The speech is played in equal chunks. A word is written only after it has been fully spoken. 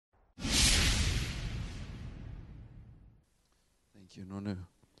Thank you, Nonu.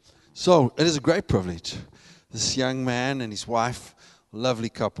 So, it is a great privilege. This young man and his wife, lovely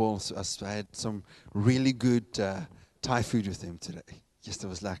couple. So I had some really good Thai food with them today. Yes, that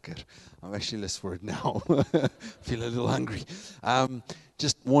was lekker. I'm actually less for it now. Feel a little hungry.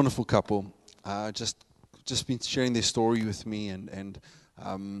 Just wonderful couple. Just been sharing their story with me, and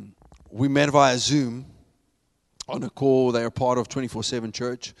we met via Zoom on a call. They are part of 24/7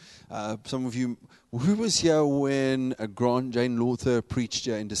 Church. Some of you, who was here when Grant Jane Luther preached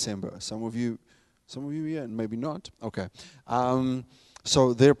here in December? Some of you here, and maybe not. Okay.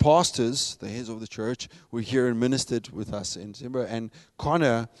 So their pastors, the heads of the church, were here and ministered with us in December. And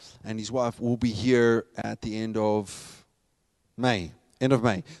Connor and his wife will be here at the end of May.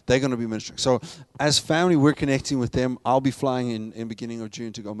 They're going to be ministering. So as family, we're connecting with them. I'll be flying in beginning of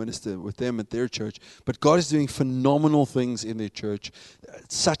June to go minister with them at their church. But God is doing phenomenal things in their church.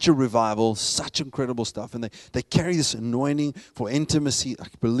 Such a revival, such incredible stuff. And they carry this anointing for intimacy. I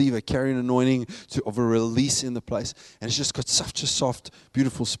believe they carry an anointing of a release in the place. And it's just got such a soft,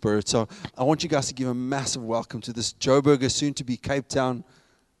 beautiful spirit. So I want you guys to give a massive welcome to this Joburg, soon to be Cape Town.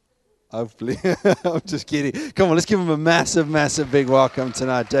 Hopefully. I'm just kidding. Come on, let's give him a massive, massive big welcome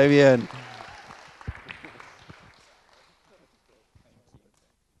tonight, Davian.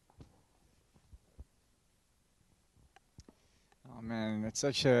 Oh man, it's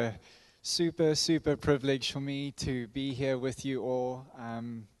such a super, super privilege for me to be here with you all.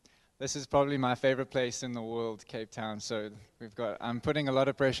 This is probably my favorite place in the world, Cape Town. So I'm putting a lot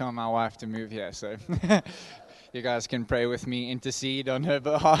of pressure on my wife to move here. So you guys can pray with me, intercede on her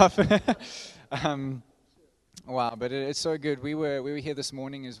behalf. Wow, but it's so good. We were here this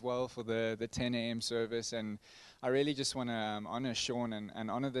morning as well for the 10 a.m. service, and I really just want to honor Sean and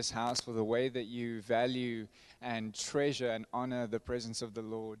honor this house for the way that you value and treasure and honor the presence of the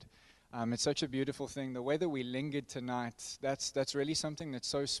Lord. It's such a beautiful thing. The way that we lingered tonight, that's really something that's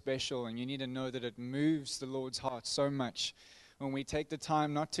so special, and you need to know that it moves the Lord's heart so much when we take the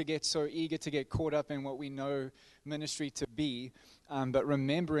time not to get so eager to get caught up in what we know ministry to be, but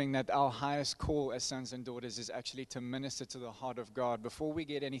remembering that our highest call as sons and daughters is actually to minister to the heart of God before we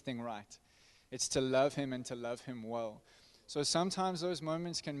get anything right. It's to love Him and to love Him well. So sometimes those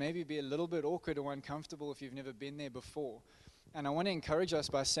moments can maybe be a little bit awkward or uncomfortable if you've never been there before. And I want to encourage us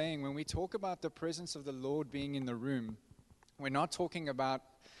by saying when we talk about the presence of the Lord being in the room, we're not talking about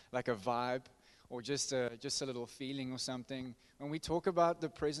like a vibe or just a little feeling or something. When we talk about the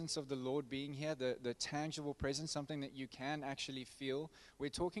presence of the Lord being here, the tangible presence, something that you can actually feel, we're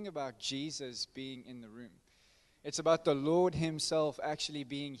talking about Jesus being in the room. It's about the Lord Himself actually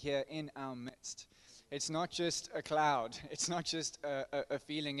being here in our midst. It's not just a cloud. It's not just a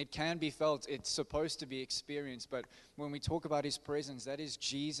feeling. It can be felt. It's supposed to be experienced. But when we talk about His presence, that is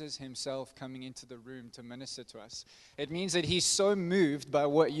Jesus Himself coming into the room to minister to us. It means that He's so moved by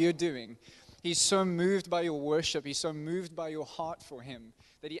what you're doing. He's so moved by your worship. He's so moved by your heart for Him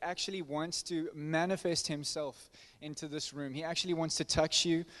that He actually wants to manifest Himself into this room. He actually wants to touch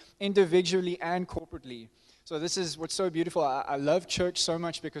you individually and corporately. So this is what's so beautiful. I love church so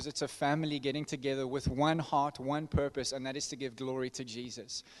much because it's a family getting together with one heart, one purpose, and that is to give glory to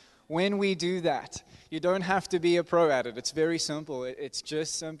Jesus. When we do that, you don't have to be a pro at it. It's very simple. It's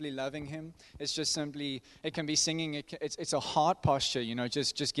just simply loving Him. It's just simply, it can be singing. It's a heart posture,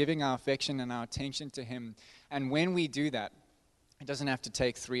 just giving our affection and our attention to Him. And when we do that, it doesn't have to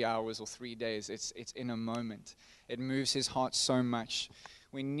take 3 hours or 3 days. It's in a moment. It moves His heart so much.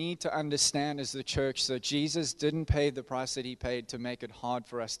 We need to understand as the church that Jesus didn't pay the price that He paid to make it hard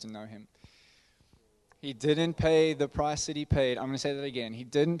for us to know Him. He didn't pay the price that He paid. I'm going to say that again. He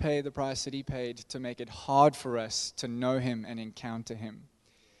didn't pay the price that He paid to make it hard for us to know Him and encounter Him.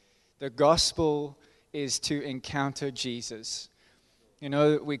 The gospel is to encounter Jesus.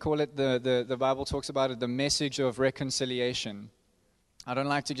 We call it, the Bible talks about it, the message of reconciliation. I don't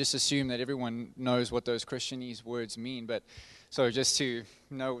like to just assume that everyone knows what those Christianese words mean, but so just to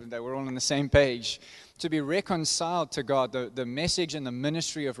know that we're all on the same page. To be reconciled to God, the message and the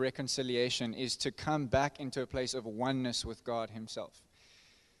ministry of reconciliation is to come back into a place of oneness with God Himself.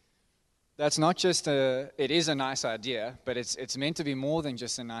 That's not just it is a nice idea, but it's meant to be more than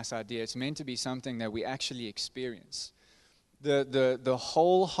just a nice idea. It's meant to be something that we actually experience. The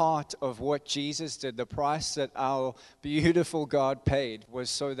whole heart of what Jesus did, the price that our beautiful God paid, was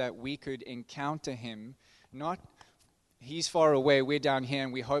so that we could encounter Him. Not He's far away, we're down here,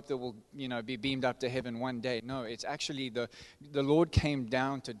 and we hope that we'll be beamed up to heaven one day. No, it's actually the Lord came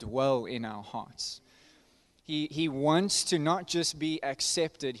down to dwell in our hearts. He wants to not just be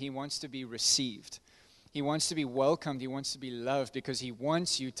accepted, He wants to be received. He wants to be welcomed, He wants to be loved, because He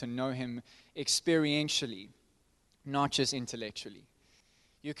wants you to know Him experientially. not just intellectually.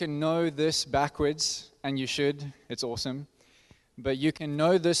 You can know this backwards, and you should, it's awesome, but you can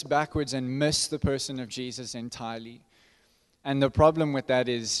know this backwards and miss the person of Jesus entirely. And the problem with that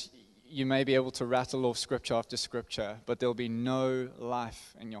is you may be able to rattle off scripture after scripture, but there'll be no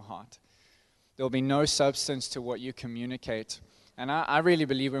life in your heart. There'll be no substance to what you communicate. And I really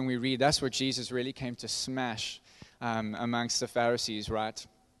believe when we read, that's what Jesus really came to smash amongst the Pharisees, right?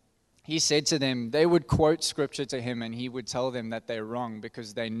 He said to them, they would quote scripture to him, and he would tell them that they're wrong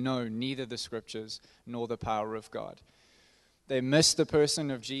because they know neither the scriptures nor the power of God. They missed the person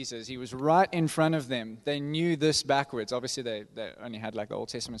of Jesus. He was right in front of them. They knew this backwards. Obviously, they only had like the Old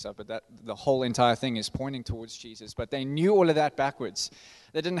Testament stuff, but the whole entire thing is pointing towards Jesus. But they knew all of that backwards.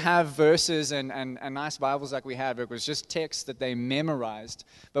 They didn't have verses and nice Bibles like we have. It was just text that they memorized.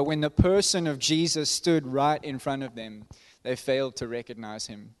 But when the person of Jesus stood right in front of them, they failed to recognize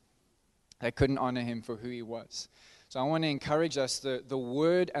him. They couldn't honor him for who he was. So I want to encourage us, the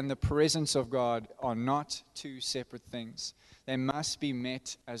word and the presence of God are not two separate things. They must be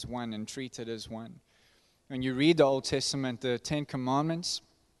met as one and treated as one. When you read the Old Testament, the Ten Commandments,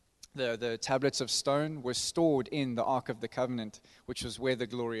 the tablets of stone were stored in the Ark of the Covenant, which was where the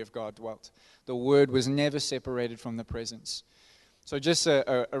glory of God dwelt. The word was never separated from the presence. So just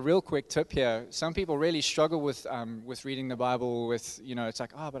a real quick tip here. Some people really struggle with reading the Bible with, it's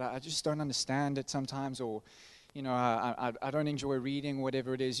like, but I just don't understand it sometimes, or, I don't enjoy reading,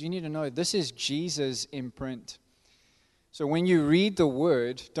 whatever it is. You need to know this is Jesus' imprint. So when you read the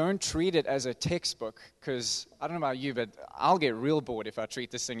Word, don't treat it as a textbook, because I don't know about you, but I'll get real bored if I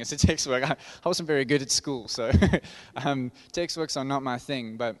treat this thing as a textbook. I wasn't very good at school, so textbooks are not my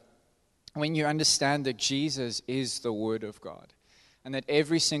thing. But when you understand that Jesus is the Word of God, and that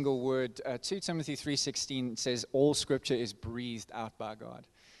every single word, 2 Timothy 3:16 says all Scripture is breathed out by God.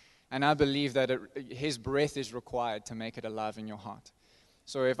 And I believe that His breath is required to make it alive in your heart.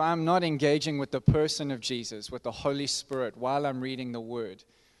 So if I'm not engaging with the person of Jesus, with the Holy Spirit, while I'm reading the Word,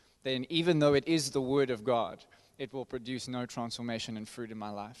 then even though it is the Word of God, it will produce no transformation and fruit in my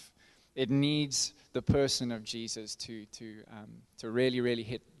life. It needs the person of Jesus to really,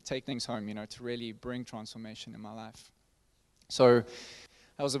 really take things home, to really bring transformation in my life. So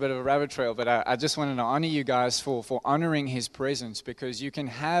that was a bit of a rabbit trail, but I just wanted to honor you guys for honoring His presence, because you can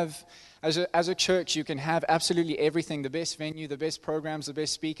have, as a church, you can have absolutely everything, the best venue, the best programs, the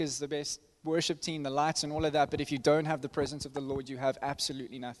best speakers, the best worship team, the lights and all of that, but if you don't have the presence of the Lord, you have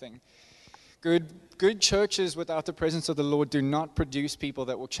absolutely nothing. Good churches without the presence of the Lord do not produce people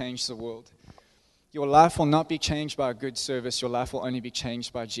that will change the world. Your life will not be changed by a good service. Your life will only be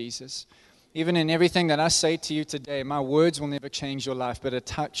changed by Jesus. Even in everything that I say to you today, my words will never change your life, but a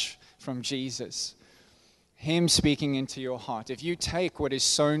touch from Jesus, Him speaking into your heart. If you take what is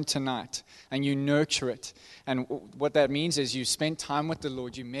sown tonight and you nurture it, and what that means is you spend time with the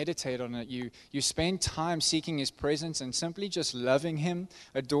Lord, you meditate on it, you spend time seeking His presence and simply just loving Him,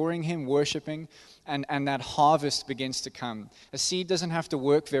 adoring Him, worshiping, and that harvest begins to come. A seed doesn't have to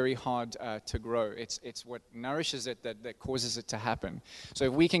work very hard to grow. It's what nourishes it that causes it to happen. So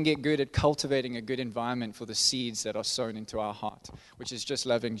if we can get good at cultivating a good environment for the seeds that are sown into our heart, which is just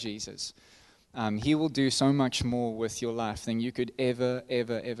loving Jesus, He will do so much more with your life than you could ever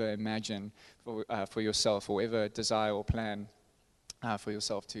imagine for yourself, or ever desire or plan for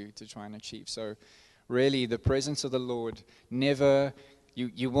yourself to try and achieve. So really, the presence of the Lord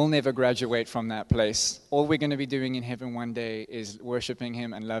you will never graduate from that place. All we're going to be doing in heaven one day is worshiping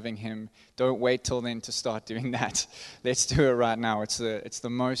Him and loving Him. Don't wait till then to start doing that. Let's do it right now. It's the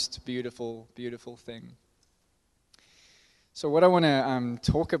most beautiful, beautiful thing. So what I want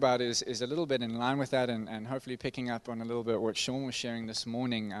to talk about is a little bit in line with that, and hopefully picking up on a little bit what Sean was sharing this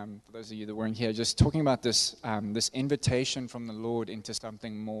morning, for those of you that weren't here, just talking about this invitation from the Lord into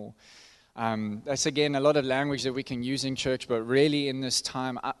something more. That's, again, a lot of language that we can use in church, but really in this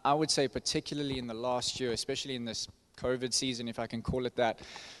time, I would say particularly in the last year, especially in this COVID season, if I can call it that,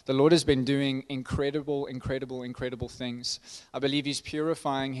 the Lord has been doing incredible things. I believe He's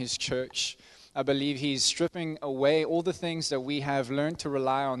purifying His church. I believe He's stripping away all the things that we have learned to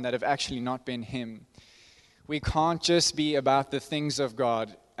rely on that have actually not been Him. We can't just be about the things of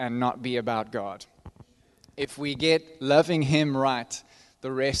God and not be about God. If we get loving Him right,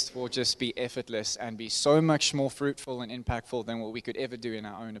 the rest will just be effortless and be so much more fruitful and impactful than what we could ever do in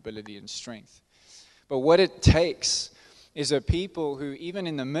our own ability and strength. But what it takes is a people who, even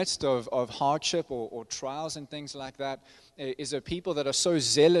in the midst of hardship or trials and things like that, is a people that are so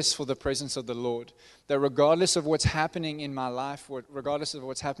zealous for the presence of the Lord, that regardless of what's happening in my life, regardless of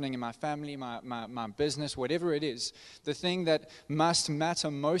what's happening in my family, my business, whatever it is, the thing that must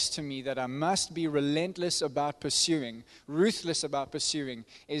matter most to me, that I must be relentless about pursuing, ruthless about pursuing,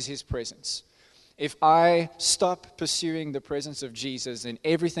 is His presence. If I stop pursuing the presence of Jesus, then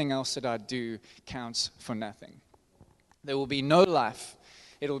everything else that I do counts for nothing. There will be no life.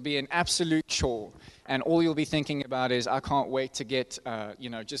 It'll be an absolute chore. And all you'll be thinking about is, I can't wait to get,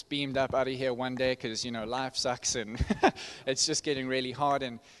 just beamed up out of here one day because, life sucks and it's just getting really hard.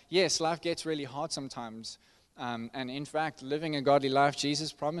 And yes, life gets really hard sometimes. And in fact, living a godly life,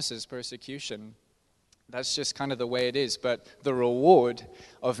 Jesus promises persecution. That's just kind of the way it is. But the reward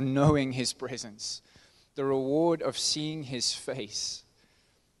of knowing His presence, the reward of seeing His face,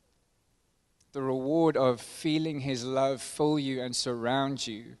 the reward of feeling His love fill you and surround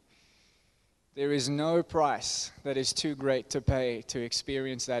you, there is no price that is too great to pay to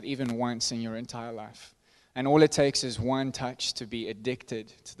experience that even once in your entire life. And all it takes is one touch to be addicted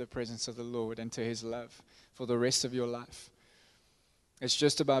to the presence of the Lord and to His love for the rest of your life. It's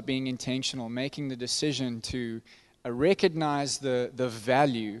just about being intentional, making the decision to recognize the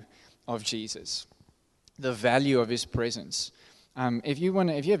value of Jesus, the value of His presence. If you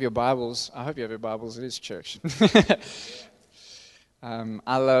have your Bibles, I hope you have your Bibles. It is church.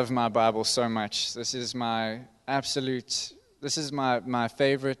 I love my Bible so much. This is my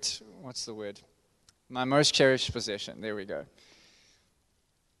favorite, what's the word? My most cherished possession. There we go.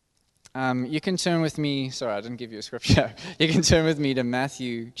 You can turn with me, sorry, I didn't give you a scripture. You can turn with me to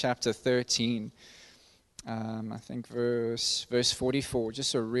Matthew chapter 13. I think verse 44,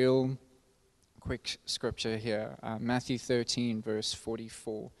 just a real quick scripture here. Matthew 13, verse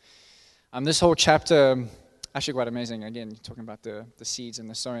 44. This whole chapter, actually quite amazing. Again, talking about the seeds and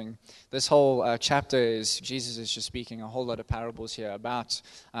the sowing. This whole chapter is, Jesus is just speaking a whole lot of parables here about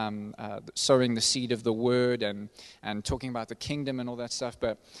sowing the seed of the word and talking about the kingdom and all that stuff.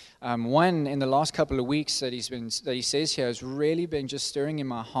 But one in the last couple of weeks that he says here has really been just stirring in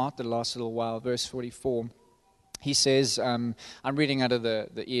my heart the last little while. Verse 44. He says, I'm reading out of the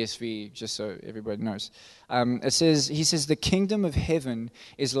ESV just so everybody knows. He says, the kingdom of heaven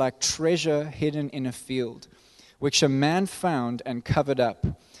is like treasure hidden in a field, which a man found and covered up.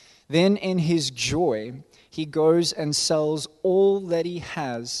 Then in his joy, he goes and sells all that he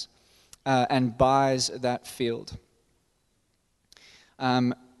has and buys that field.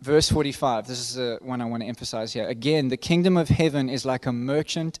 Verse 45, this is the one I want to emphasize here. Again, the kingdom of heaven is like a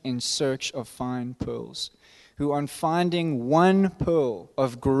merchant in search of fine pearls, who on finding one pearl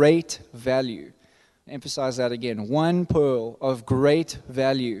of great value, emphasize that again, one pearl of great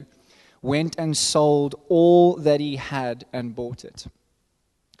value, went and sold all that he had and bought it.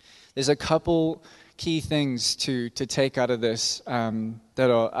 There's a couple key things to take out of this that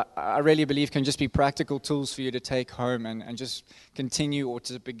are, I really believe, can just be practical tools for you to take home and just continue or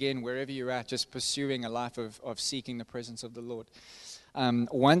to begin wherever you're at, just pursuing a life of seeking the presence of the Lord.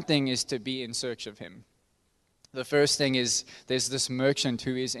 One thing is to be in search of Him. The first thing is there's this merchant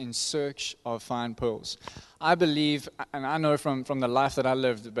who is in search of fine pearls. I believe, and I know from the life that I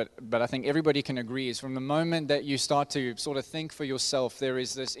lived, but I think everybody can agree, is from the moment that you start to sort of think for yourself, there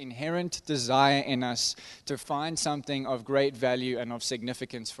is this inherent desire in us to find something of great value and of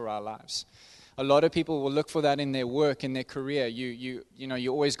significance for our lives. A lot of people will look for that in their work, in their career.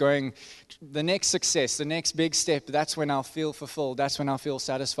 You're always going, the next success, the next big step, that's when I'll feel fulfilled, that's when I'll feel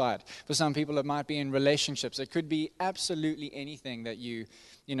satisfied. For some people, it might be in relationships. It could be absolutely anything that you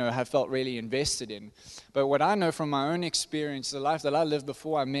have felt really invested in. But what I know from my own experience, the life that I lived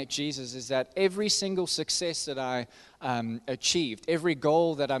before I met Jesus, is that every single success that I achieved, every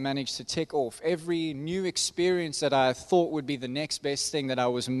goal that I managed to tick off, every new experience that I thought would be the next best thing that I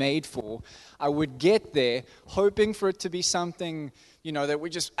was made for, I would get there hoping for it to be something, that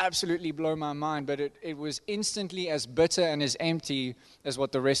would just absolutely blow my mind, but it was instantly as bitter and as empty as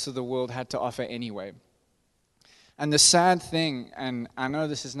what the rest of the world had to offer anyway. And the sad thing, and I know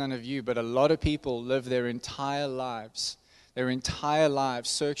this is none of you, but a lot of people live their entire lives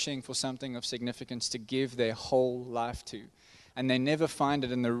searching for something of significance to give their whole life to. And they never find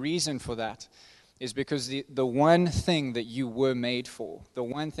it. And the reason for that is because the one thing that you were made for, the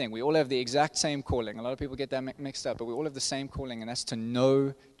one thing, we all have the exact same calling. A lot of people get that mixed up, but we all have the same calling, and that's to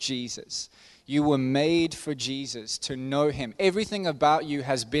know Jesus. You were made for Jesus, to know Him. Everything about you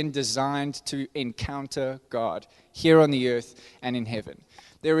has been designed to encounter God here on the earth and in heaven.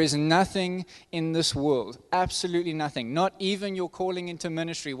 There is nothing in this world, absolutely nothing, not even your calling into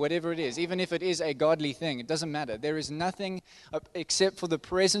ministry, whatever it is, even if it is a godly thing, it doesn't matter. There is nothing except for the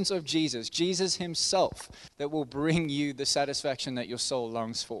presence of Jesus, Jesus himself, that will bring you the satisfaction that your soul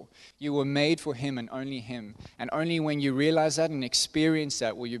longs for. You were made for him and only him. And only when you realize that and experience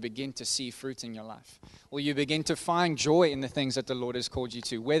that will you begin to see fruit in your life. Will you begin to find joy in the things that the Lord has called you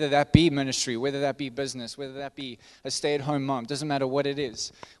to, whether that be ministry, whether that be business, whether that be a stay-at-home mom, doesn't matter what it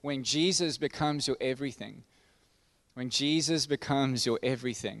is. When Jesus becomes your everything, that's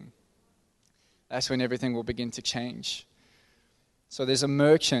when everything will begin to change. So there's a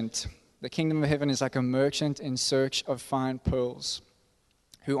merchant. The kingdom of heaven is like a merchant in search of fine pearls,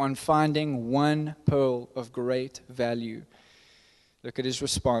 who on finding one pearl of great value, look at his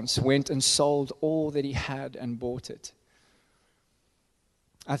response, went and sold all that he had and bought it.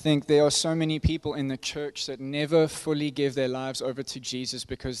 I think there are so many people in the church that never fully give their lives over to Jesus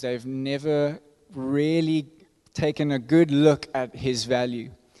because they've never really taken a good look at his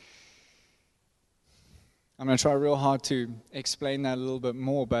value. I'm going to try real hard to explain that a little bit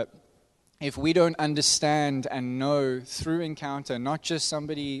more, but if we don't understand and know through encounter, not just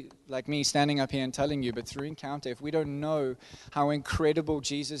somebody like me standing up here and telling you, but through encounter, if we don't know how incredible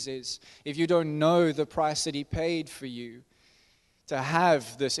Jesus is, if you don't know the price that he paid for you to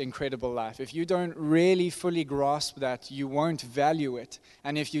have this incredible life, if you don't really fully grasp that, you won't value it.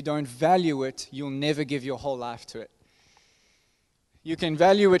 And if you don't value it, you'll never give your whole life to it. You can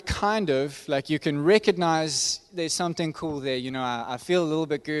value it kind of, like you can recognize there's something cool there. You know, I feel a little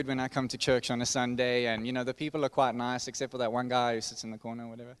bit good when I come to church on a Sunday, and, you know, the people are quite nice, except for that one guy who sits in the corner or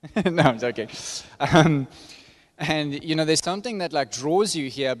whatever. No, I'm joking. And, you know, there's something that, like, draws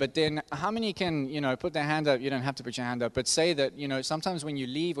you here, but then how many can, you know, put their hand up? You don't have to put your hand up, but say that, you know, sometimes when you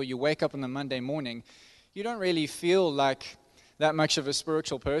leave or you wake up on the Monday morning, you don't really feel like that much of a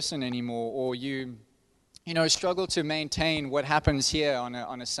spiritual person anymore, or you know, struggle to maintain what happens here on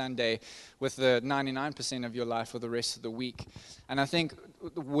a Sunday with the 99% of your life for the rest of the week. And I think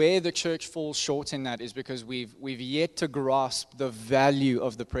where the church falls short in that is because we've yet to grasp the value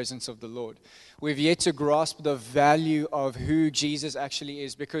of the presence of the Lord. We've yet to grasp the value of who Jesus actually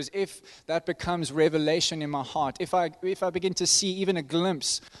is, because if that becomes revelation in my heart, if I begin to see even a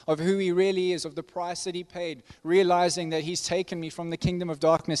glimpse of who he really is, of the price that he paid, realizing that he's taken me from the kingdom of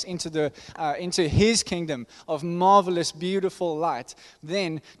darkness into his kingdom of marvelous, beautiful light,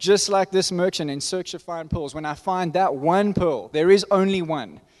 then just like this merchant in search of fine pearls, when I find that one pearl, there is only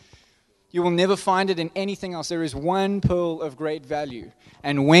one. You will never find it in anything else. There is one pearl of great value.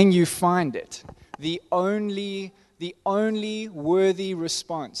 And when you find it, the only worthy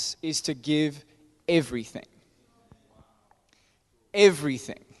response is to give everything.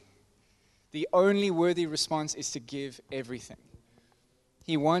 Everything. The only worthy response is to give everything.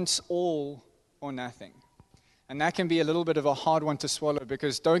 He wants all or nothing. And that can be a little bit of a hard one to swallow,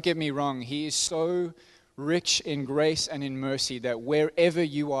 because don't get me wrong, he is so rich in grace and in mercy that wherever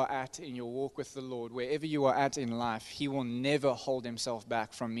you are at in your walk with the Lord, wherever you are at in life, he will never hold himself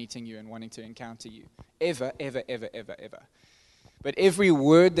back from meeting you and wanting to encounter you. Ever, ever, ever, ever, ever. But every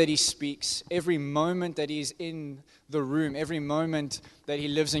word that he speaks, every moment that he's in the room, every moment that he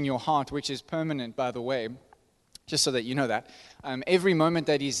lives in your heart, which is permanent, by the way, just so that you know that, every moment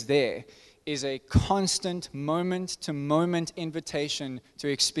that he's there is a constant moment-to-moment invitation to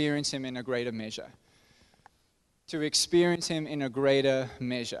experience him in a greater measure. To experience him in a greater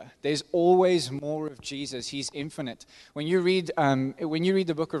measure. There's always more of Jesus. He's infinite. When you read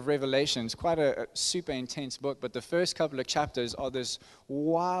the book of Revelation, it's quite a super intense book, but the first couple of chapters are this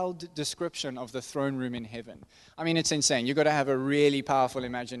wild description of the throne room in heaven. I mean, it's insane. You've got to have a really powerful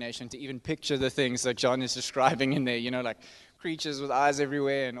imagination to even picture the things that John is describing in there, you know, like creatures with eyes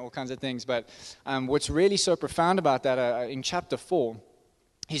everywhere and all kinds of things. But what's really so profound about that, in chapter 4,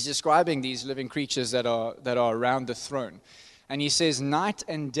 he's describing these living creatures that are around the throne. And he says, night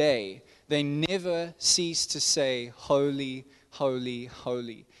and day, they never cease to say, holy, holy,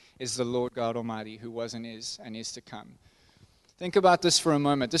 holy is the Lord God Almighty, who was and is to come. Think about this for a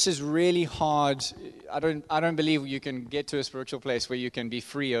moment. This is really hard. I don't believe you can get to a spiritual place where you can be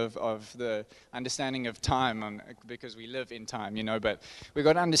free of the understanding of time, because we live in time, you know. But we've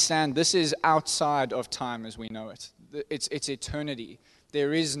got to understand this is outside of time as we know it. It's eternity.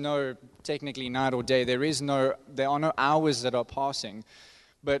 There is no technically night or day. There are no hours that are passing.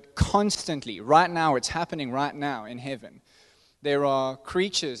 But constantly, right now, it's happening right now in heaven. There are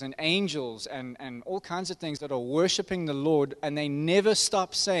creatures and angels and all kinds of things that are worshiping the Lord, and they never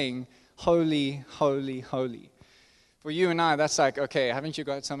stop saying, holy, holy, holy. For you and I, that's like, okay, haven't you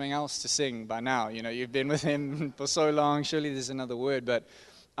got something else to sing by now? You know, you've been with him for so long, surely there's another word. But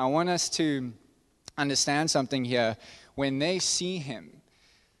I want us to understand something here. When they see him,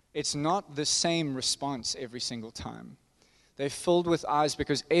 it's not the same response every single time. They're filled with eyes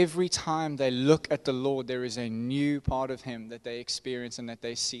because every time they look at the Lord, there is a new part of him that they experience and that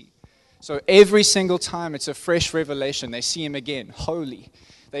they see. So every single time, it's a fresh revelation. They see him again, holy.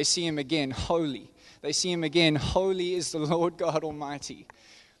 They see him again, holy. They see him again, holy is the Lord God Almighty.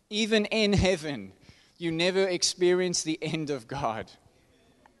 Even in heaven, you never experience the end of God.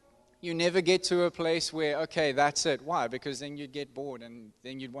 You never get to a place where, okay, that's it. Why? Because then you'd get bored and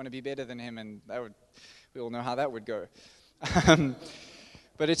then you'd want to be better than him, and we all know how that would go.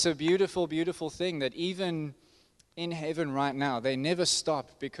 But it's a beautiful, beautiful thing that even in heaven right now, they never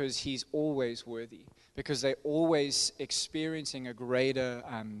stop because he's always worthy, because they're always experiencing a greater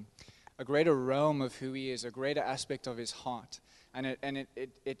realm of who he is, a greater aspect of his heart. And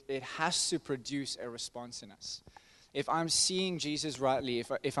it has to produce a response in us. If I'm seeing Jesus rightly,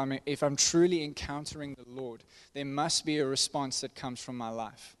 if I'm truly encountering the Lord, there must be a response that comes from my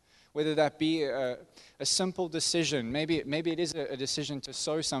life. Whether that be a simple decision, maybe it is a decision to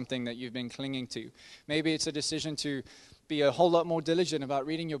sow something that you've been clinging to. Maybe it's a decision to be a whole lot more diligent about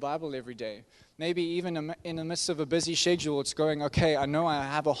reading your Bible every day. Maybe even in the midst of a busy schedule, it's going, okay, I know I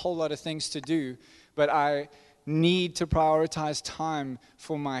have a whole lot of things to do, but I need to prioritize time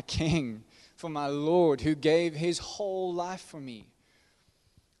for my King, for my Lord, who gave his whole life for me.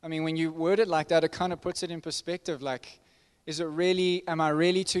 I mean, when you word it like that, it kind of puts it in perspective. Like, am I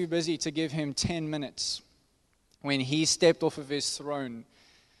really too busy to give him 10 minutes when he stepped off of his throne,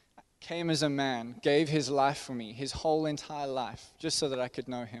 came as a man, gave his life for me, his whole entire life, just so that I could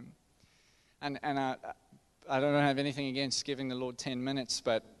know him? And I don't have anything against giving the Lord 10 minutes,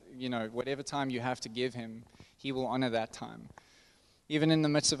 but, whatever time you have to give him, he will honor that time. Even in the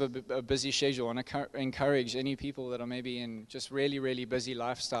midst of a busy schedule, and I encourage any people that are maybe in just really, really busy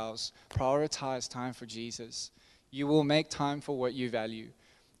lifestyles, prioritize time for Jesus. You will make time for what you value.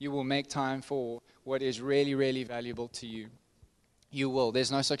 You will make time for what is really, really valuable to you. You will.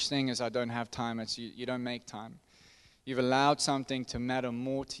 There's no such thing as I don't have time. It's you don't make time. You've allowed something to matter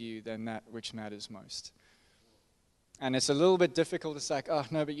more to you than that which matters most. And it's a little bit difficult. It's like, oh,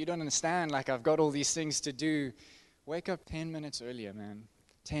 no, but you don't understand. Like, I've got all these things to do. Wake up 10 minutes earlier, man.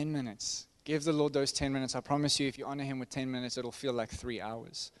 10 minutes. Give the Lord those 10 minutes. I promise you, if you honor him with 10 minutes, it'll feel like 3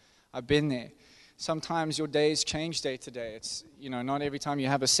 hours. I've been there. Sometimes your days change day to day. It's, not every time you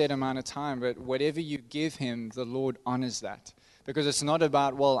have a set amount of time, but whatever you give him, the Lord honors that. Because it's not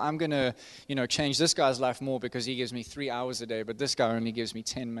about, well, I'm going to, change this guy's life more because he gives me 3 hours a day, but this guy only gives me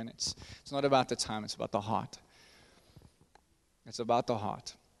 10 minutes. It's not about the time, it's about the heart. It's about the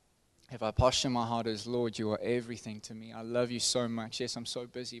heart. If I posture my heart as, Lord, you are everything to me. I love you so much. Yes, I'm so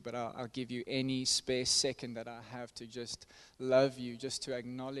busy, but I'll give you any spare second that I have to just love you, just to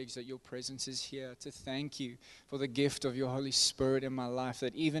acknowledge that your presence is here, to thank you for the gift of your Holy Spirit in my life,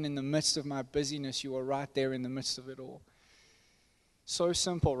 that even in the midst of my busyness, you are right there in the midst of it all. So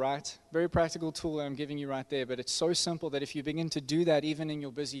simple, right? Very practical tool that I'm giving you right there, but it's so simple that if you begin to do that even in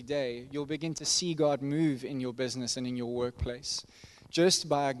your busy day, you'll begin to see God move in your business and in your workplace. Just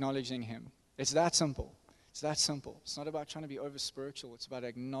by acknowledging him. It's that simple. It's that simple. It's not about trying to be over spiritual. It's about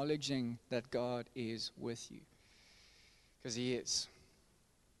acknowledging that God is with you. Because he is.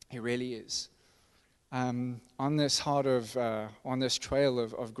 He really is. On this trail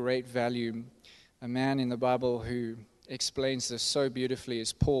of great value, a man in the Bible who explains this so beautifully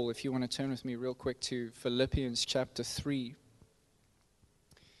is Paul. If you want to turn with me real quick to Philippians chapter 3.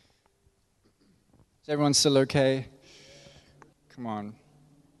 Is everyone still okay? Come on.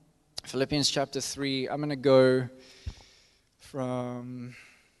 Philippians chapter 3. I'm going to go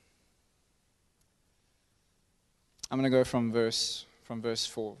from verse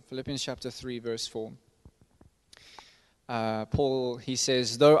 4. Philippians chapter 3, verse 4. Paul, he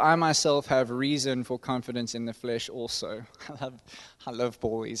says, though I myself have reason for confidence in the flesh also. I love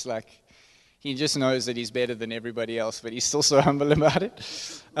Paul. He's like, he just knows that he's better than everybody else, but he's still so humble about it.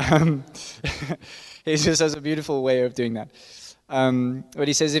 He just has a beautiful way of doing that. But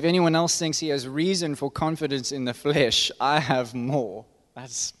he says, if anyone else thinks he has reason for confidence in the flesh, I have more.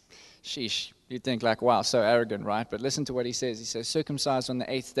 That's, sheesh. You'd think like, wow, so arrogant, right? But listen to what he says. He says, circumcised on the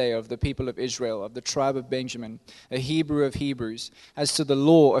 8th day of the people of Israel, of the tribe of Benjamin, a Hebrew of Hebrews, as to the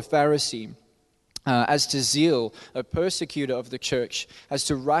law, a Pharisee, as to zeal, a persecutor of the church, as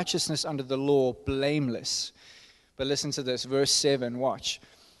to righteousness under the law, blameless. But listen to this, verse 7, watch.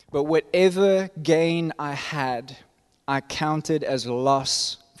 But whatever gain I had, I counted as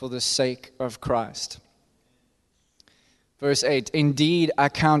loss for the sake of Christ. Verse 8, indeed, I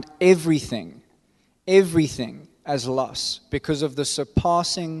count everything as loss because of the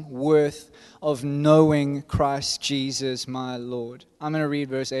surpassing worth of knowing Christ Jesus my Lord. I'm going to read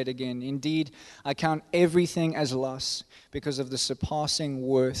verse 8 again. Indeed, I count everything as loss because of the surpassing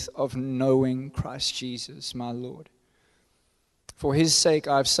worth of knowing Christ Jesus my Lord. For his sake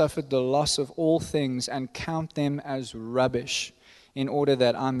I have suffered the loss of all things and count them as rubbish, in order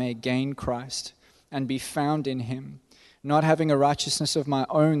that I may gain Christ and be found in him, not having a righteousness of my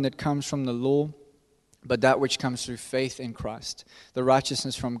own that comes from the law, but that which comes through faith in Christ, the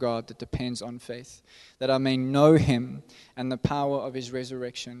righteousness from God that depends on faith, that I may know him and the power of his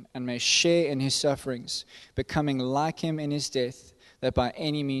resurrection, and may share in his sufferings, becoming like him in his death, that by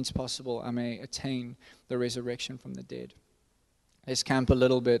any means possible I may attain the resurrection from the dead. Let's camp a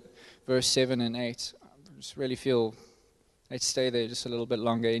little bit, verse 7 and 8. I just really feel, let's stay there just a little bit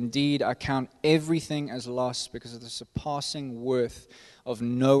longer. Indeed, I count everything as loss because of the surpassing worth of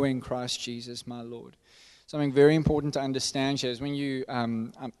knowing Christ Jesus my Lord. Something very important to understand here is when you,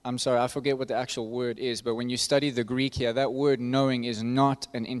 I'm sorry, I forget what the actual word is, but when you study the Greek here, that word knowing is not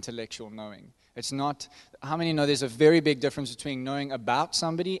an intellectual knowing. It's not, how many know there's a very big difference between knowing about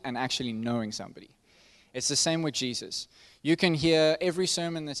somebody and actually knowing somebody? It's the same with Jesus. You can hear every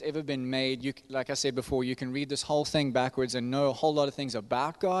sermon that's ever been made. Like I said before, you can read this whole thing backwards and know a whole lot of things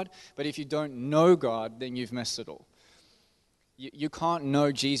about God, but if you don't know God, then you've missed it all. You can't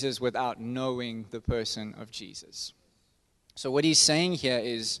know Jesus without knowing the person of Jesus. So what he's saying here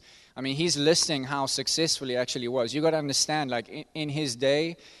is, I mean, he's listing how successful he actually was. You got to understand, like in his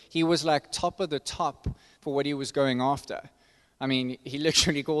day, he was like top of the top for what he was going after. I mean, he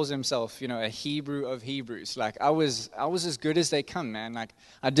literally calls himself, a Hebrew of Hebrews. Like, I was as good as they come, man. Like,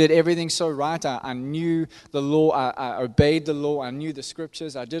 I did everything so right. I knew the law. I obeyed the law. I knew the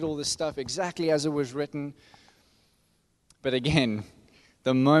scriptures. I did all this stuff exactly as it was written. But again,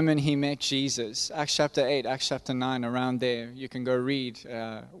 the moment he met Jesus, Acts chapter 8, Acts chapter 9, around there, you can go read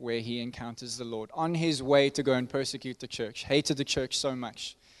where he encounters the Lord. On his way to go and persecute the church, hated the church so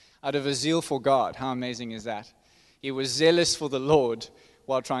much. Out of a zeal for God, how amazing is that? He was zealous for the Lord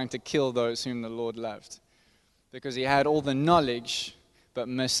while trying to kill those whom the Lord loved. Because he had all the knowledge, but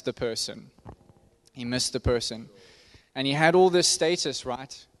missed the person. He missed the person. And he had all this status,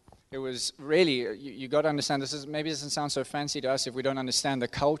 right? It was really, you got to understand, maybe this doesn't sound so fancy to us if we don't understand the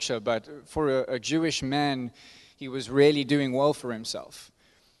culture, but for a Jewish man, he was really doing well for himself.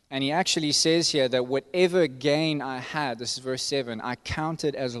 And he actually says here that whatever gain I had, this is verse 7, I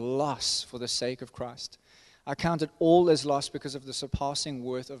counted as loss for the sake of Christ. I count it all as loss because of the surpassing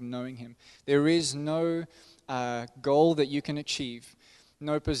worth of knowing him. There is no goal that you can achieve,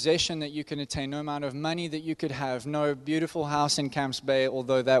 no possession that you can attain, no amount of money that you could have, no beautiful house in Camps Bay,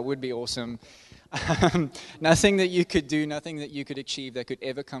 although that would be awesome. Nothing that you could do, nothing that you could achieve that could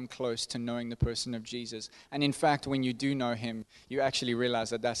ever come close to knowing the person of Jesus. And in fact, when you do know him, you actually realize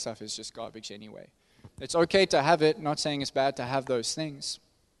that that stuff is just garbage anyway. It's okay to have it, not saying it's bad to have those things.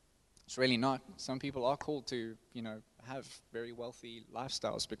 It's really not. Some people are called to, have very wealthy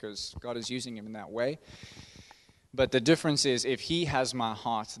lifestyles because God is using him in that way. But the difference is if he has my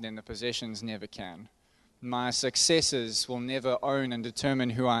heart, then the possessions never can. My successes will never own and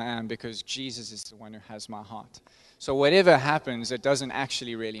determine who I am because Jesus is the one who has my heart. So whatever happens, it doesn't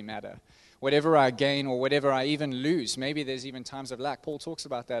actually really matter. Whatever I gain or whatever I even lose, maybe there's even times of lack. Paul talks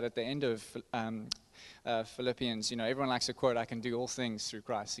about that at the end of Philippians. Everyone likes to quote, I can do all things through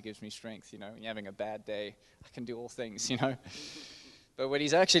Christ who gives me strength. When you're having a bad day, I can do all things, But what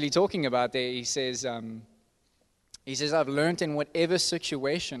he's actually talking about there, he says, I've learned in whatever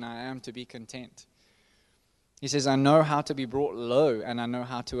situation I am to be content. He says, I know how to be brought low and I know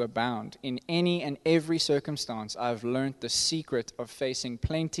how to abound. In any and every circumstance, I've learned the secret of facing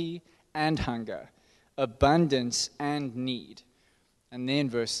plenty and hunger, abundance and need. And then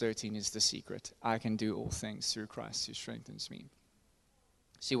verse 13 is the secret. I can do all things through Christ who strengthens me.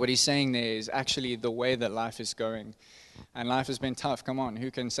 See, what he's saying there is actually the way that life is going. And life has been tough. Come on,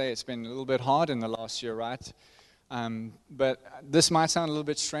 who can say it's been a little bit hard in the last year, right? But this might sound a little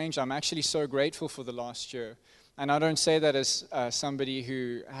bit strange. I'm actually so grateful for the last year. And I don't say that as somebody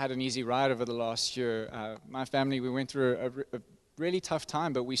who had an easy ride over the last year. My family, we went through a really tough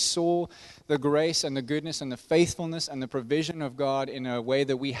time, but we saw the grace and the goodness and the faithfulness and the provision of God in a way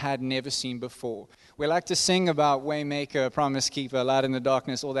that we had never seen before. We like to sing about Waymaker, Promise Keeper, Light in the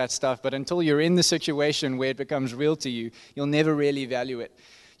Darkness, all that stuff, but until you're in the situation where it becomes real to you, you'll never really value it.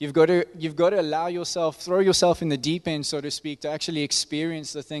 You've got to allow yourself, throw yourself in the deep end, so to speak, to actually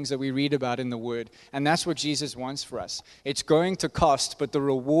experience the things that we read about in the Word. And that's what Jesus wants for us. It's going to cost, but the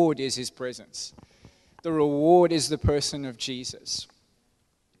reward is His presence. The reward is the person of Jesus.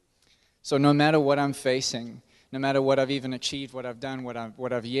 So no matter what I'm facing, no matter what I've even achieved, what I've done,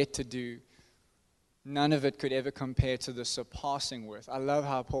 what I've yet to do, none of it could ever compare to the surpassing worth. I love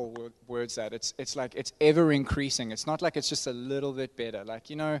how Paul words that. It's like it's ever increasing. It's not like it's just a little bit better. Like,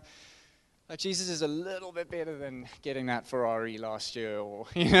 like Jesus is a little bit better than getting that Ferrari last year, or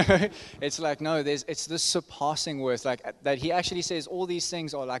it's like, no, it's this surpassing worth, like that he actually says all these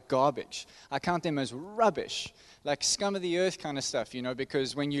things are like garbage. I count them as rubbish, like scum of the earth kind of stuff,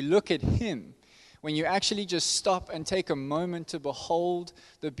 because when you look at him, when you actually just stop and take a moment to behold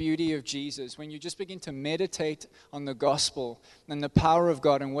the beauty of Jesus, when you just begin to meditate on the gospel and the power of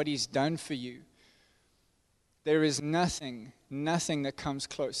God and what he's done for you, there is nothing that comes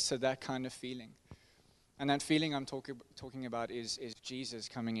close to that kind of feeling. And that feeling I'm talking about is Jesus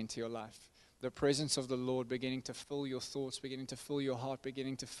coming into your life. The presence of the Lord beginning to fill your thoughts, beginning to fill your heart,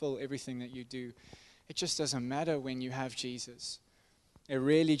 beginning to fill everything that you do. It just doesn't matter when you have Jesus. It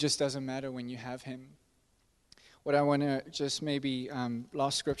really just doesn't matter when you have him. What I want to just maybe,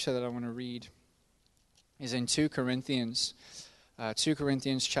 last scripture that I want to read is in 2 Corinthians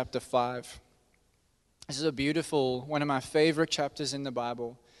chapter 5. This is a beautiful, one of my favorite chapters in the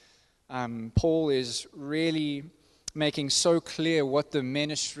Bible. Paul is really making so clear what the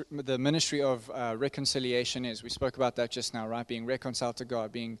ministry of reconciliation is. We spoke about that just now, right? Being reconciled to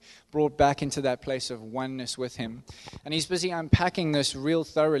God, being brought back into that place of oneness with him. And he's busy unpacking this real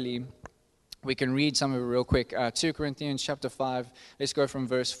thoroughly. We can read some of it real quick. 2 Corinthians chapter 5, let's go from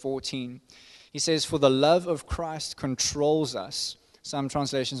verse 14. He says, "For the love of Christ controls us." Some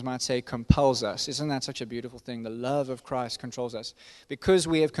translations might say compels us. Isn't that such a beautiful thing? The love of Christ controls us. "Because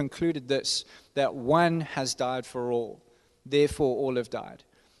we have concluded this, that one has died for all. Therefore all have died.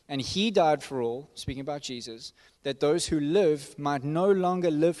 And he died for all," speaking about Jesus, "that those who live might no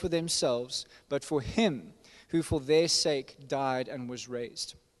longer live for themselves, but for him who for their sake died and was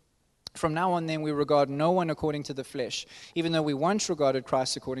raised. From now on then we regard no one according to the flesh. Even though we once regarded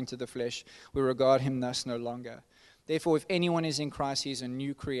Christ according to the flesh, we regard him thus no longer. Therefore, if anyone is in Christ, he is a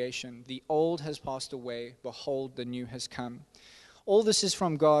new creation. The old has passed away. Behold, the new has come. All this is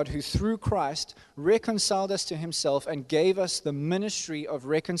from God, who through Christ reconciled us to himself and gave us the ministry of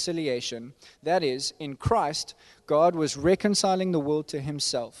reconciliation. That is, in Christ, God was reconciling the world to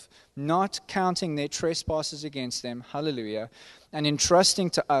himself, not counting their trespasses against them. Hallelujah. And entrusting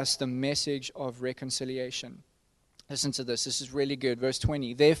to us the message of reconciliation." Listen to this. This is really good. Verse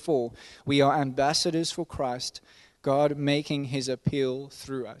 20. "Therefore, we are ambassadors for Christ, God making his appeal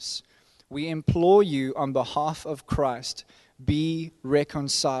through us. We implore you on behalf of Christ, be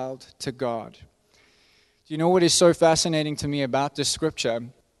reconciled to God." Do you know what is so fascinating to me about this scripture?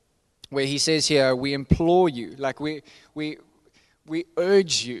 Where he says here, we implore you, like we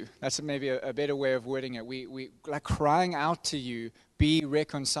urge you. That's maybe a better way of wording it. We like crying out to you, be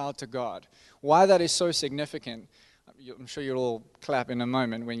reconciled to God. Why that is so significant, I'm sure you'll all clap in a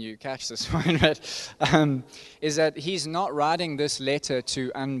moment when you catch this one, but is that he's not writing this letter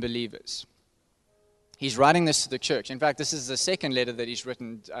to unbelievers. He's writing this to the church. In fact, this is the second letter that he's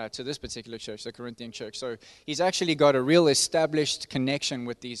written to this particular church, the Corinthian church. So he's actually got a real established connection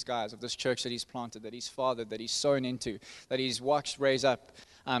with these guys of this church that he's planted, that he's fathered, that he's sown into, that he's watched raise up.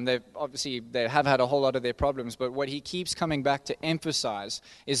 They have had a whole lot of their problems, but what he keeps coming back to emphasize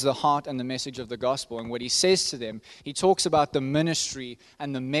is the heart and the message of the gospel. And what he says to them, he talks about the ministry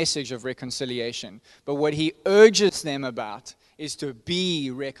and the message of reconciliation. But what he urges them about is to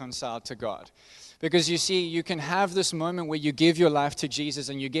be reconciled to God. Because you see, you can have this moment where you give your life to Jesus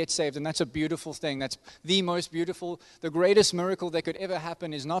and you get saved, and that's a beautiful thing. That's the most beautiful. The greatest miracle that could ever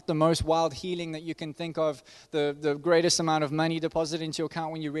happen is not the most wild healing that you can think of, the greatest amount of money deposited into your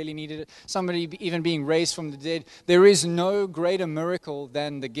account when you really needed it, somebody even being raised from the dead. There is no greater miracle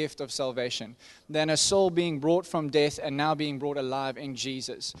than the gift of salvation, than a soul being brought from death and now being brought alive in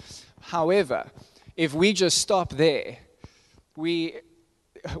Jesus. However, if we just stop there,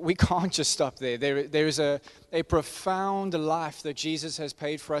 we can't just stop there. There is a profound life that Jesus has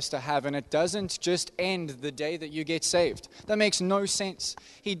paid for us to have, and it doesn't just end the day that you get saved. That makes no sense.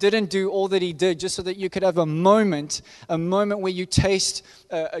 He didn't do all that he did just so that you could have a moment where you taste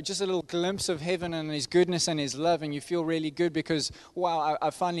just a little glimpse of heaven and his goodness and his love, and you feel really good because, wow,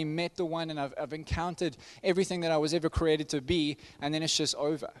 I finally met the one, and I've encountered everything that I was ever created to be, and then it's just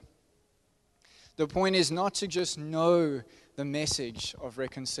over. The point is not to just know the message of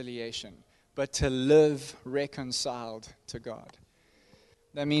reconciliation, but to live reconciled to God.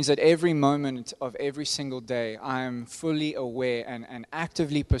 That means that every moment of every single day, I am fully aware and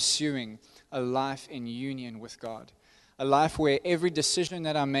actively pursuing a life in union with God. A life where every decision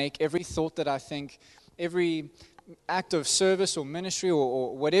that I make, every thought that I think, every act of service or ministry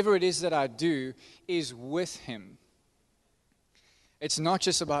or whatever it is that I do is with Him. It's not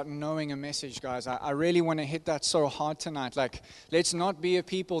just about knowing a message, guys. I really want to hit that so hard tonight. Like, let's not be a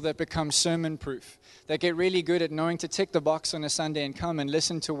people that become sermon-proof, that get really good at knowing to tick the box on a Sunday and come and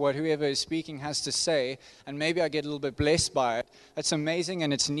listen to what whoever is speaking has to say, and maybe I get a little bit blessed by it. That's amazing,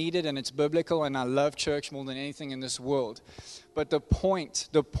 and it's needed, and it's biblical, and I love church more than anything in this world. But the point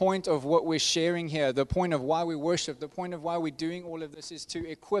of what we're sharing here, the point of why we worship, the point of why we're doing all of this is to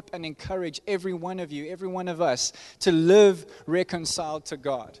equip and encourage every one of you, every one of us, to live reconciled to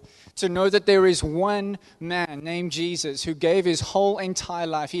God. To know that there is one man named Jesus who gave his whole entire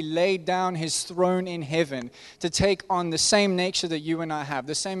life. He laid down his throne in heaven to take on the same nature that you and I have,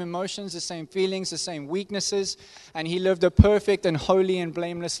 the same emotions, the same feelings, the same weaknesses, and he lived a perfect and holy and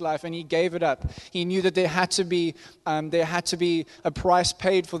blameless life, and he gave it up. He knew that there had to be a price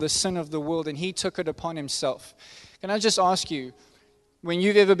paid for the sin of the world, and he took it upon himself. Can I just ask you, when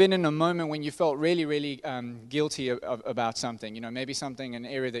you've ever been in a moment when you felt really, really guilty about something, maybe something, an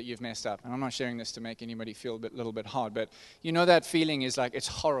area that you've messed up, and I'm not sharing this to make anybody feel a little bit hard, but that feeling is like, it's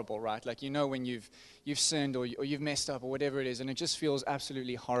horrible, right? Like, when you've sinned or you've messed up or whatever it is, and it just feels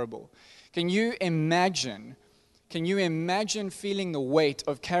absolutely horrible. Can you imagine feeling the weight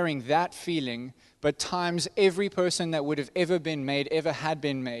of carrying that feeling, but times every person that would have ever had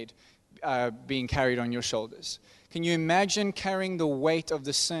been made, being carried on your shoulders? Can you imagine carrying the weight of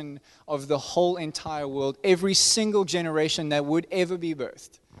the sin of the whole entire world, every single generation that would ever be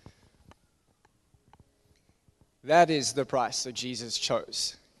birthed? That is the price that Jesus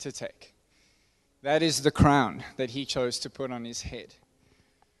chose to take. That is the crown that he chose to put on his head.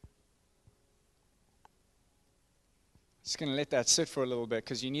 Just going to let that sit for a little bit,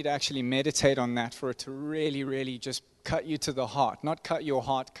 because you need to actually meditate on that for it to really, really just cut you to the heart. Not cut your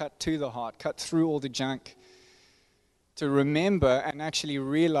heart, cut to the heart, cut through all the junk. To remember and actually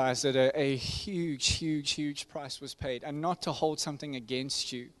realize that a huge, huge, huge price was paid, and not to hold something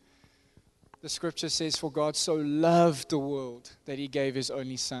against you. The scripture says, for God so loved the world that he gave his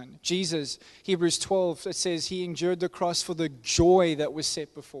only son. Jesus, Hebrews 12, it says he endured the cross for the joy that was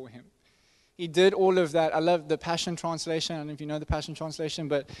set before him. He did all of that. I love the Passion Translation. I don't know if you know the Passion Translation,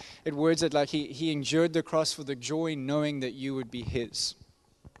 but it words it like he endured the cross for the joy, knowing that you would be his.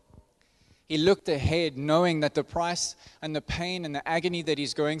 He looked ahead, knowing that the price and the pain and the agony that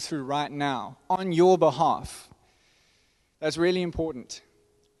he's going through right now, on your behalf, that's really important.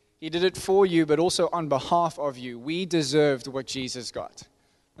 He did it for you, but also on behalf of you. We deserved what Jesus got.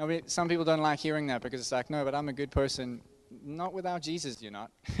 Some people don't like hearing that, because it's like, no, but I'm a good person. Not without Jesus, you're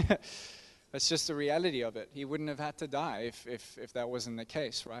not. That's just the reality of it. He wouldn't have had to die if that wasn't the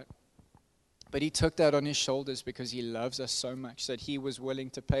case, right? But he took that on his shoulders because he loves us so much that he was willing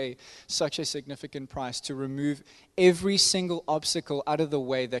to pay such a significant price to remove every single obstacle out of the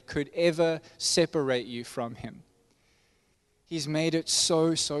way that could ever separate you from him. He's made it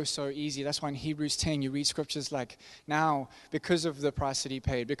so, so, so easy. That's why in Hebrews 10 you read scriptures like, now, because of the price that he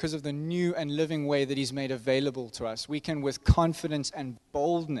paid, because of the new and living way that he's made available to us, we can with confidence and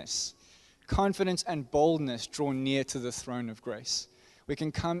boldness draw near to the throne of grace. We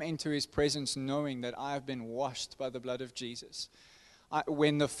can come into his presence knowing that I have been washed by the blood of Jesus.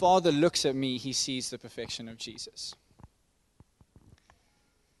 When the Father looks at me, he sees the perfection of Jesus.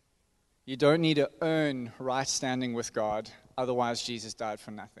 You don't need to earn right standing with God, otherwise Jesus died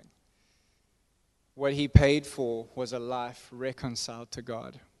for nothing. What he paid for was a life reconciled to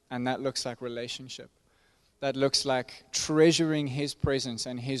God, and that looks like relationship. That looks like treasuring his presence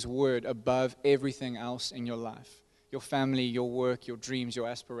and his word above everything else in your life. Your family, your work, your dreams, your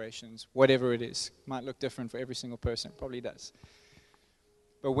aspirations, whatever it is. Might look different for every single person. Probably does.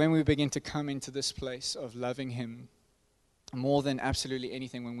 But when we begin to come into this place of loving him more than absolutely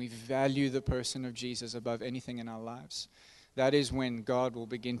anything, when we value the person of Jesus above anything in our lives, that is when God will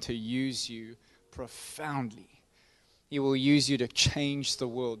begin to use you profoundly. He will use you to change the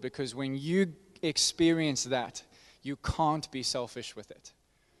world, because when you experience that, you can't be selfish with it.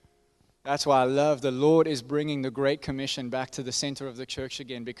 That's why I love the Lord is bringing the Great Commission back to the center of the church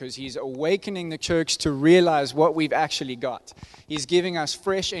again, because he's awakening the church to realize what we've actually got. He's giving us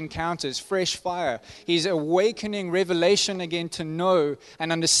fresh encounters, fresh fire. He's awakening revelation again to know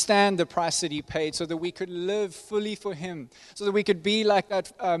and understand the price that he paid so that we could live fully for him, so that we could be like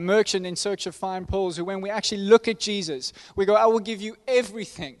that merchant in search of fine pearls who, when we actually look at Jesus, we go, I will give you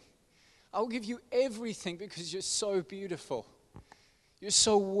everything. I will give you everything because you're so beautiful. You're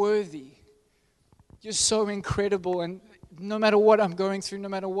so worthy. You're so incredible. And no matter what I'm going through, no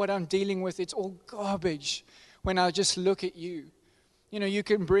matter what I'm dealing with, it's all garbage when I just look at you. You know, you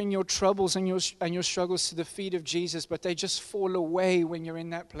can bring your troubles and your struggles to the feet of Jesus, but they just fall away when you're in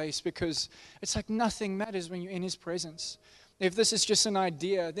that place, because it's like nothing matters when you're in His presence. If this is just an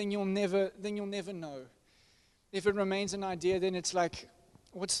idea, then you'll never know. If it remains an idea, then it's like,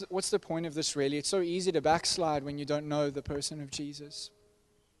 what's the point of this really? It's so easy to backslide when you don't know the person of Jesus.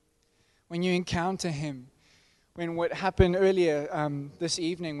 When you encounter Him, when what happened earlier this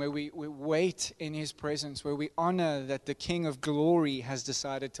evening, where we wait in His presence, where we honor that the King of Glory has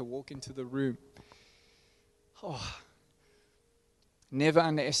decided to walk into the room. Oh, never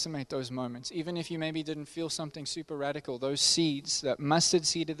underestimate those moments. Even if you maybe didn't feel something super radical, those seeds, that mustard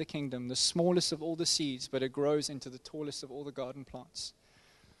seed of the kingdom, the smallest of all the seeds, but it grows into the tallest of all the garden plants.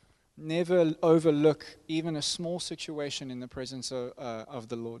 Never overlook even a small situation in the presence of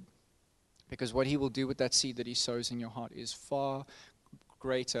the Lord. Because what He will do with that seed that He sows in your heart is far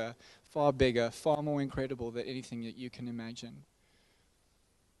greater, far bigger, far more incredible than anything that you can imagine.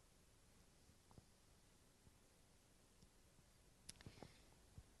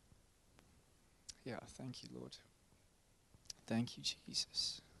 Yeah, thank you, Lord. Thank you,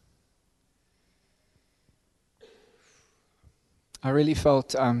 Jesus. I really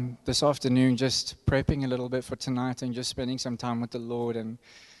felt this afternoon just prepping a little bit for tonight and just spending some time with the Lord and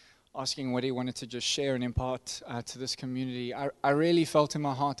asking what He wanted to just share and impart to this community. I really felt in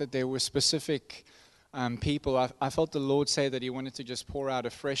my heart that there were specific people. I felt the Lord say that He wanted to just pour out a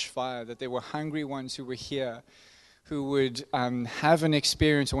fresh fire, that there were hungry ones who were here, who would have an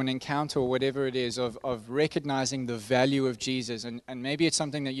experience or an encounter or whatever it is of recognizing the value of Jesus. And maybe it's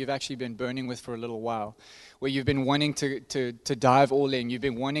something that you've actually been burning with for a little while, where you've been wanting to dive all in. You've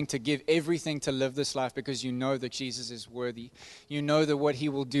been wanting to give everything to live this life because you know that Jesus is worthy. You know that what He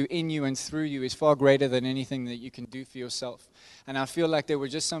will do in you and through you is far greater than anything that you can do for yourself. And I feel like there were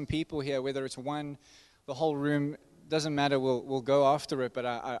just some people here, whether it's one, the whole room, doesn't matter, we'll go after it, but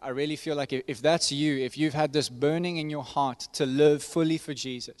I really feel like if that's you, if you've had this burning in your heart to live fully for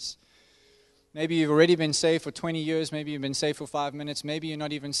Jesus, maybe you've already been saved for 20 years, maybe you've been saved for 5 minutes, maybe you're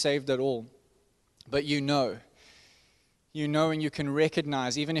not even saved at all, but you know and you can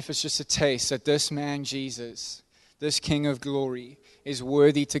recognize, even if it's just a taste, that this man Jesus, this King of Glory, is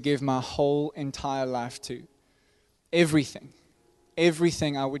worthy to give my whole entire life to. Everything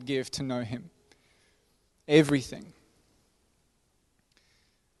I would give to know Him. Everything.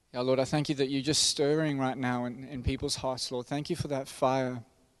 Yeah, Lord, I thank You that You're just stirring right now in people's hearts, Lord. Thank You for that fire.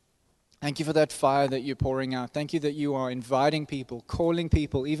 Thank You for that fire that You're pouring out. Thank You that You are inviting people, calling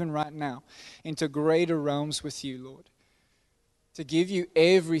people, even right now, into greater realms with You, Lord. To give You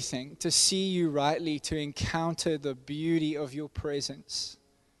everything, to see You rightly, to encounter the beauty of Your presence.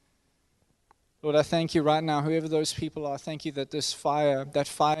 Lord, I thank You right now, whoever those people are, thank You that this fire, that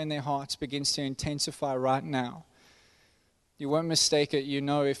fire in their hearts begins to intensify right now. You won't mistake it. You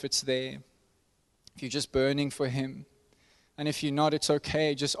know if it's there. If you're just burning for Him. And if you're not, it's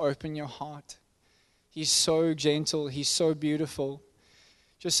okay. Just open your heart. He's so gentle. He's so beautiful.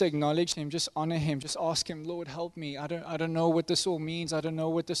 Just acknowledge Him. Just honor Him. Just ask Him, Lord, help me. I don't know what this all means. I don't know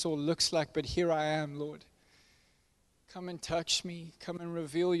what this all looks like, but here I am, Lord. Come and touch me. Come and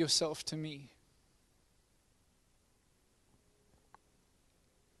reveal Yourself to me.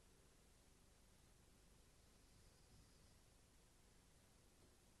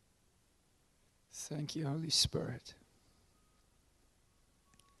 Thank You, Holy Spirit.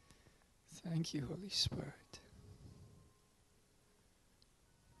 Thank You, Holy Spirit.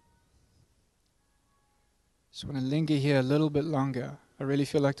 Just want to linger here a little bit longer. I really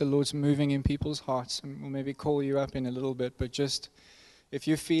feel like the Lord's moving in people's hearts, and we'll maybe call you up in a little bit, but just if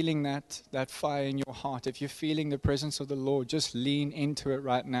you're feeling that fire in your heart, if you're feeling the presence of the Lord, just lean into it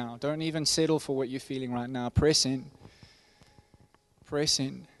right now. Don't even settle for what you're feeling right now. Press in. Press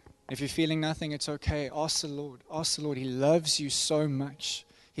in. If you're feeling nothing, it's okay. Ask the Lord. Ask the Lord. He loves you so much.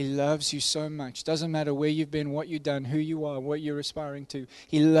 He loves you so much. Doesn't matter where you've been, what you've done, who you are, what you're aspiring to.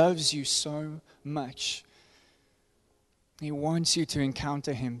 He loves you so much. He wants you to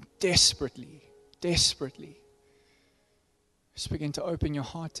encounter Him desperately, desperately. Just begin to open your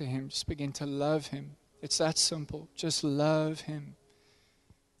heart to Him. Just begin to love Him. It's that simple. Just love Him.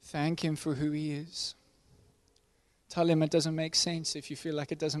 Thank Him for who He is. Tell Him it doesn't make sense if you feel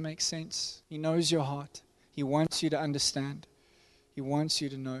like it doesn't make sense. He knows your heart. He wants you to understand. He wants you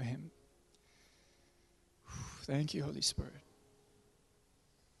to know Him. Thank You, Holy Spirit.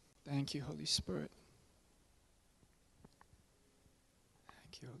 Thank You, Holy Spirit.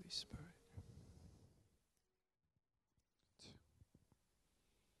 Thank You, Holy Spirit.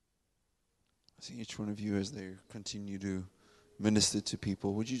 I see each one of you as they continue to minister to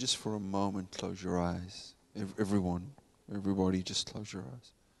people. Would you just for a moment close your eyes? Everyone, Everybody, just close your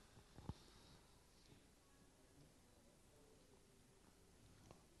eyes.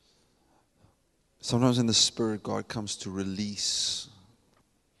 Sometimes in the Spirit, God comes to release.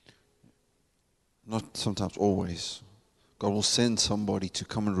 Not sometimes, always. God will send somebody to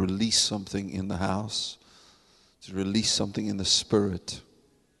come and release something in the house, to release something in the Spirit.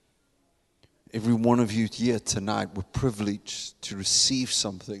 Every one of you here tonight, we're privileged to receive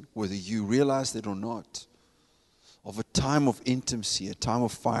something, whether you realize it or not, of a time of intimacy, a time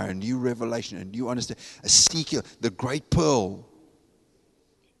of fire, a new revelation, a new understanding, a seeker, the great pearl.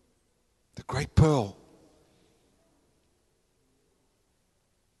 The great pearl.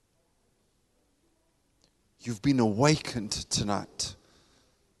 You've been awakened tonight.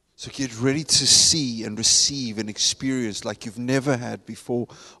 So get ready to see and receive and experience like you've never had before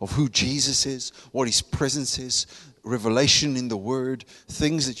of who Jesus is, what His presence is, revelation in the Word,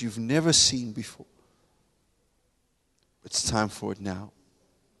 things that you've never seen before. It's time for it now.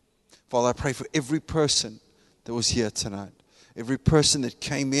 Father, I pray for every person that was here tonight, every person that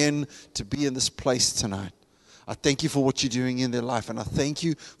came in to be in this place tonight. I thank you for what you're doing in their life, and I thank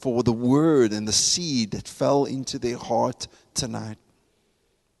you for the word and the seed that fell into their heart tonight.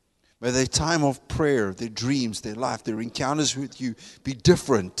 May their time of prayer, their dreams, their life, their encounters with you be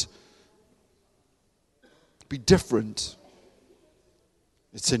different. Be different.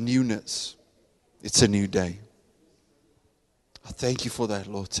 It's a newness. It's a new day. I thank you for that,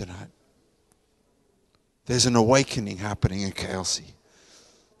 Lord, tonight. There's an awakening happening in KLC.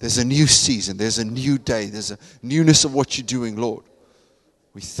 There's a new season. There's a new day. There's a newness of what you're doing, Lord.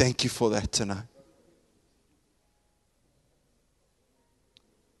 We thank you for that tonight.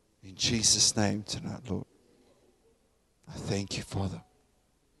 In Jesus' name tonight, Lord. I thank you, Father.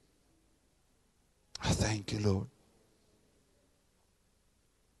 I thank you, Lord.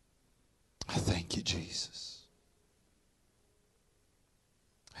 I thank you, Jesus.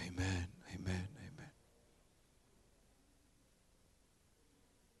 Amen, amen, amen.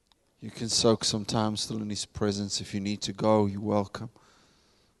 You can soak some time still in His presence. If you need to go, you're welcome.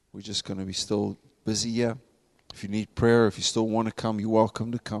 We're just going to be still busy here. If you need prayer, if you still want to come, you're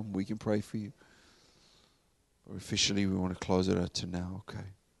welcome to come. We can pray for you. But officially, we want to close it out to now, okay?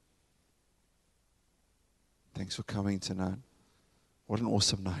 Thanks for coming tonight. What an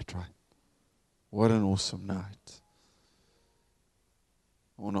awesome night, right? What an awesome night.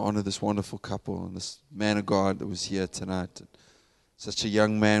 I want to honor this wonderful couple and this man of God that was here tonight. Such a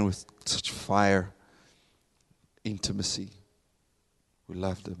young man with such fire, intimacy. We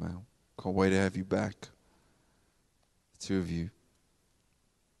loved it, man. Can't wait to have you back. The two of you.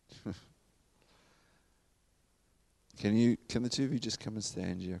 Can the two of you just come and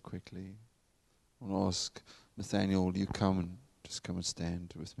stand here quickly? I want to ask Nathaniel, will you come and just come and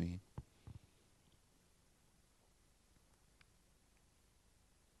stand with me?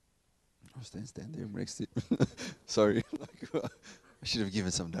 Oh, stand there next to you. Sorry. I should have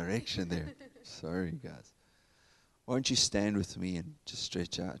given some direction there. Sorry, guys. Why don't you stand with me and just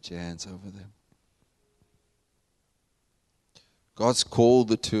stretch out your hands over them? God's called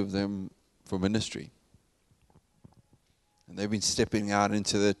the two of them for ministry. And they've been stepping out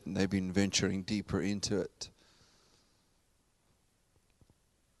into it, and they've been venturing deeper into it.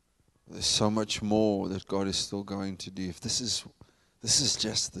 There's so much more that God is still going to do. If this is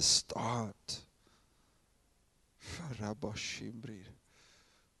just the start.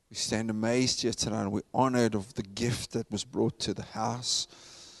 We stand amazed here tonight, and we're honored of the gift that was brought to the house.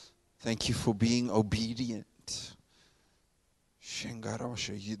 Thank you for being obedient.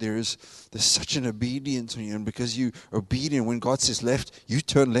 There's such an obedience on you, and because you're obedient, when God says left, you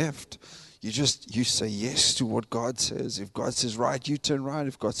turn left. You say yes to what God says. If God says right, you turn right.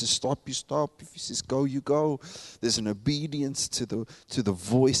 If God says stop, you stop. If He says go, you go. There's an obedience to the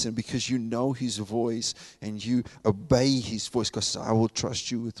voice, and because you know His voice and you obey His voice, because I will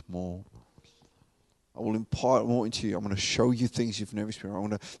trust you with more. I will impart more into you. I'm going to show you things you've never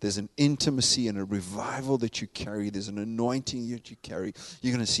experienced. There's an intimacy and a revival that you carry. There's an anointing that you carry.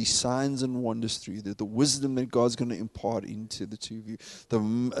 You're going to see signs and wonders through you. The wisdom that God's going to impart into the two of you.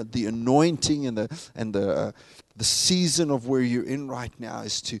 The anointing and the season of where you're in right now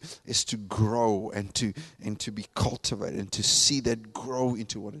is to grow and to be cultivated and to see that grow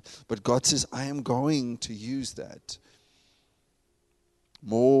into what it. But God says, I am going to use that.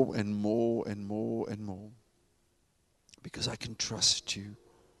 More and more and more and more. Because I can trust you.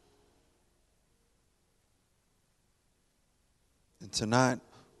 And tonight,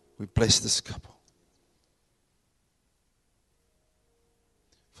 we bless this couple.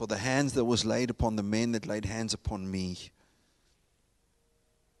 For the hands that was laid upon the men that laid hands upon me.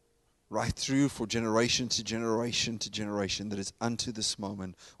 right through for generation to generation to generation, that is unto this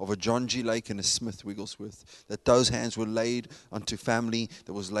moment of a John G. Lake and a Smith Wigglesworth, that those hands were laid unto family,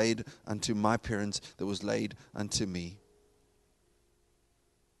 that was laid unto my parents, that was laid unto me.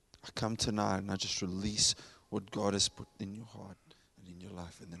 I come tonight and I just release what God has put in your heart and in your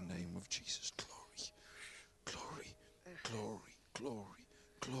life in the name of Jesus. Glory, glory, glory, glory,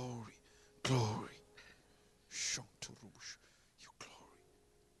 glory, glory. Shonturush, you glory,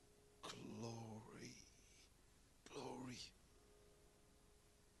 glory, glory,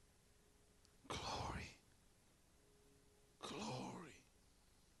 glory, glory,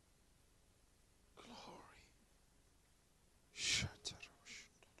 glory. Shatarush.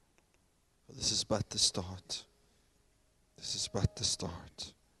 This is but the start. This is but the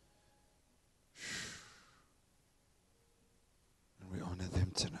start. And we honor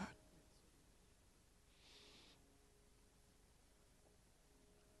them tonight.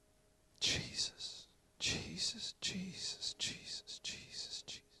 Jesus, Jesus, Jesus, Jesus, Jesus, Jesus,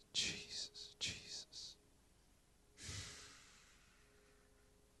 Jesus, Jesus.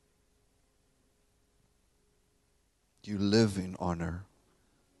 You live in honor.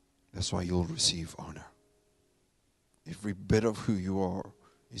 That's why you'll receive honor. Every bit of who you are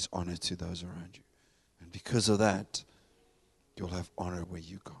is honor to those around you. And because of that, you'll have honor where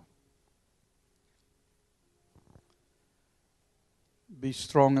you go. Be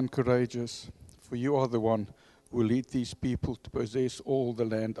strong and courageous, for you are the one who will lead these people to possess all the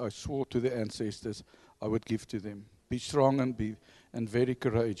land I swore to their ancestors I would give to them. Be strong and very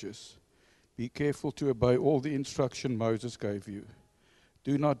courageous. Be careful to obey all the instruction Moses gave you.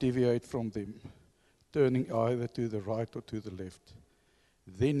 Do not deviate from them, turning either to the right or to the left.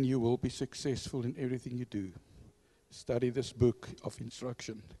 Then you will be successful in everything you do. Study this book of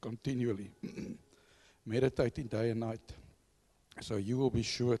instruction continually. Meditate in day and night, so you will be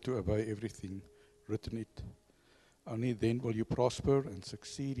sure to obey everything written in it. Only then will you prosper and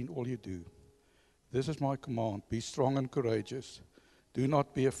succeed in all you do. This is my command: be strong and courageous. Do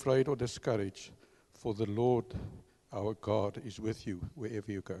not be afraid or discouraged, for the Lord our God is with you wherever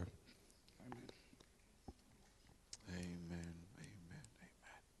you go. Amen. Amen, amen,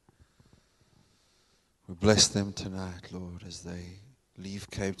 amen. We bless them tonight, Lord, as they leave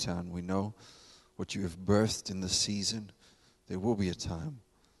Cape Town. We know what you have birthed in this season. There will be a time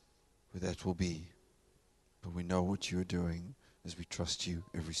where that will be. But we know what you're doing as we trust you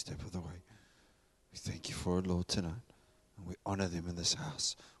every step of the way. We thank you for it, Lord, tonight. And we honor them in this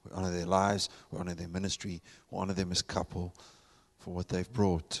house. We honor their lives. We honor their ministry. We honor them as couple for what they've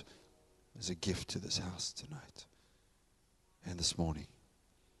brought as a gift to this house tonight and this morning.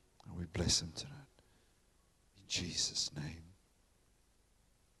 And we bless them tonight. In Jesus' name.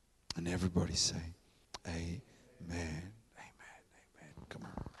 And everybody say, Amen.